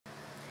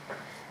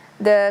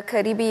De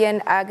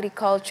Caribbean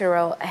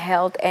Agricultural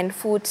Health and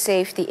Food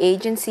Safety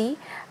Agency,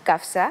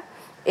 CAFSA,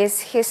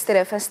 is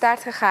gisteren van start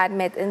gegaan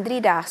met een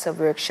driedaagse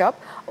workshop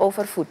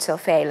over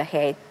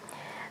voedselveiligheid.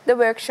 De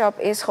workshop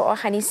is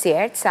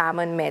georganiseerd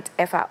samen met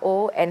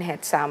FAO en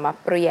het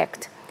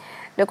SAMA-project.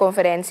 De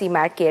conferentie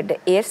markeert de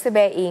eerste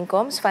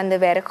bijeenkomst van de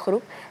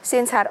werkgroep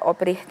sinds haar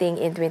oprichting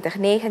in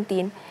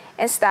 2019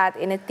 en staat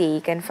in het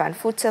teken van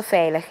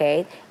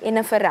voedselveiligheid in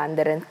een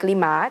veranderend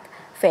klimaat,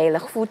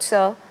 veilig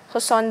voedsel,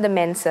 gezonde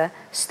mensen,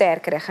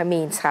 sterkere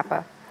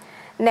gemeenschappen.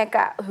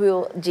 Neka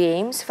Hul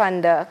James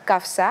van de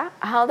CAFSA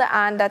haalde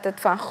aan dat het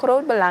van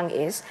groot belang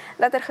is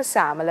dat er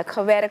gezamenlijk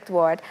gewerkt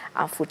wordt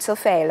aan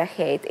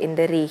voedselveiligheid in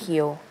de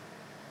regio.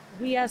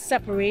 We are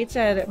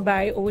separated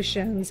by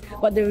oceans,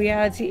 but the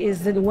reality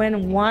is that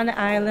when one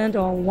island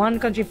or one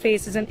country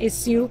faces an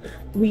issue,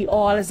 we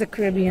all as the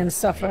Caribbean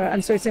suffer.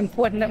 And so it's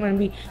important that when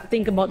we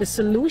think about the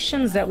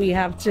solutions that we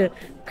have to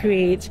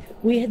create,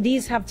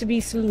 these have to be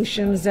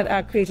solutions that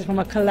are created from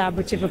a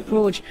collaborative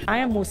approach. I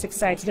am most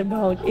excited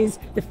about is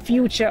the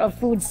future of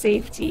food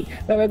safety,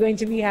 where we're going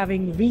to be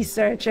having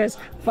researchers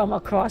from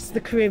across the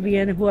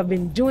Caribbean who have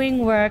been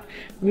doing work,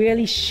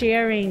 really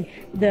sharing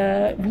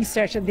the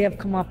research that they have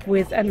come up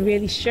with and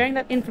really sharing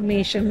that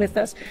information with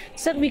us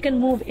so that we can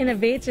move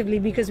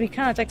innovatively, because we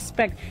cannot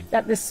expect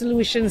that the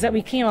solutions that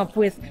we came up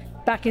with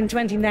back in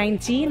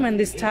 2019 when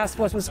this task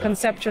force was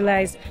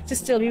conceptualized to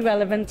still be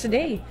relevant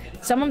today.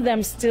 Some of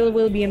them still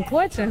will be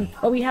important,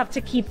 but we have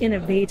to keep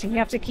innovating. We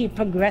have to keep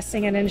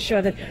progressing and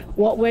ensure that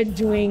what we're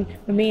doing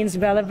remains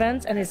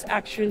relevant and is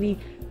actually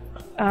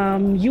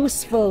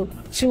useful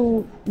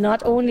to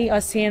not only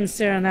us here in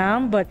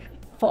Suriname, but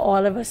for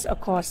all of us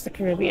across the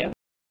Caribbean.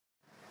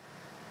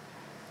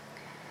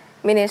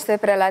 Minister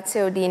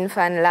Pralatsodien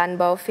van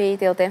Landbouw,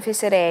 Veeteelt en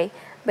Visserij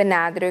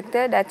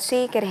benadrukte dat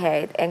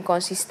zekerheid en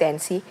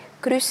consistentie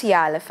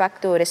cruciale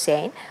factoren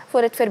zijn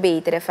voor het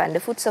verbeteren van de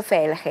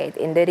voedselveiligheid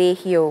in de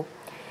regio.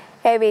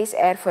 Hij wees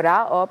er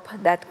vooral op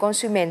dat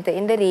consumenten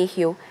in de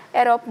regio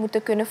erop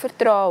moeten kunnen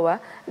vertrouwen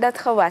dat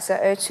gewassen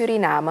uit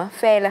Suriname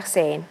veilig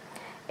zijn.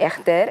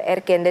 Echter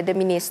erkende de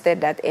minister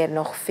dat er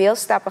nog veel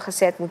stappen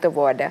gezet moeten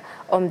worden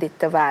om dit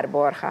te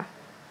waarborgen.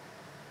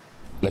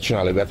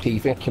 Nationale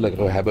wetgeving,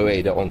 gelukkig hebben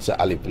wij onze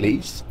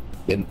ALIPLE's,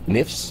 de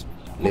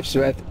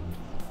NIFS-wet.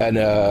 En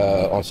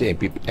onze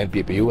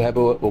NPPU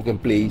hebben we ook in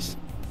place,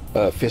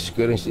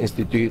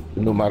 Viskeringsinstituut,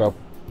 noem maar op.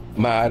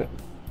 Maar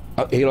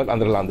heel wat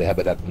andere landen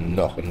hebben dat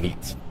nog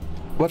niet.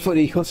 Wat voor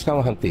regels gaan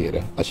we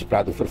hanteren als je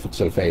praat over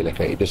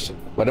voedselveiligheid? Dus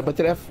wat dat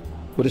betreft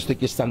moet een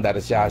stukje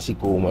standaardisatie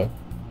komen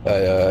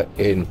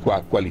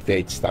qua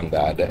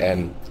kwaliteitsstandaarden.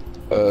 En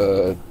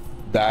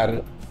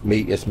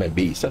daarmee is men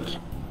bezig.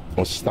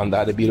 Ons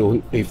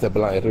standaardenbureau heeft een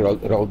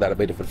belangrijke rol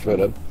daarbij te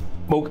vervullen.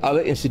 Maar ook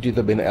alle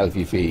instituten binnen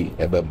LVV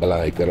hebben een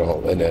belangrijke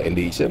rol in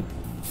deze.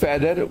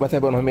 Verder, wat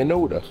hebben we nog meer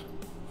nodig?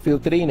 Veel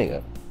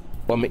trainingen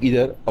om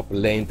ieder op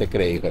lijn te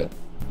krijgen.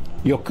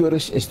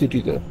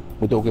 Keurigheidsinstituten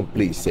moeten ook in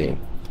place zijn.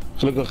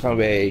 Gelukkig gaan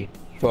wij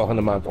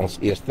volgende maand ons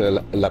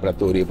eerste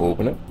laboratorium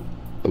openen,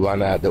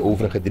 waarna de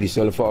overige 3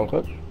 zullen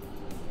volgen.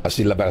 Als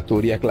die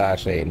laboratoria klaar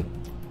zijn,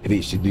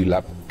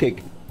 residulab.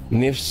 Kijk,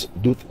 NIFS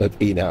doet het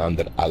een en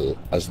ander al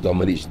als het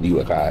om iets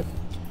nieuws gaat.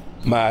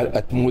 Maar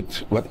het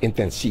moet wat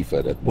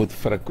intensiever, het moet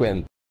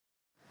frequent.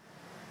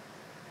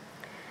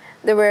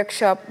 De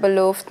workshop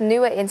belooft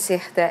nieuwe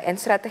inzichten en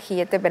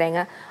strategieën te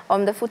brengen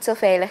om de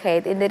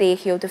voedselveiligheid in de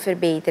regio te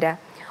verbeteren.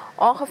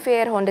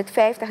 Ongeveer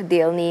 150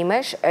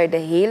 deelnemers uit de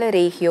hele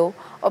regio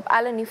op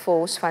alle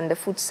niveaus van de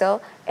voedsel-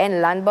 en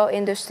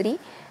landbouwindustrie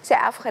zijn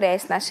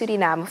afgereisd naar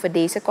Suriname voor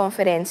deze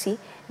conferentie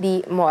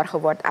die morgen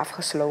wordt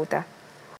afgesloten.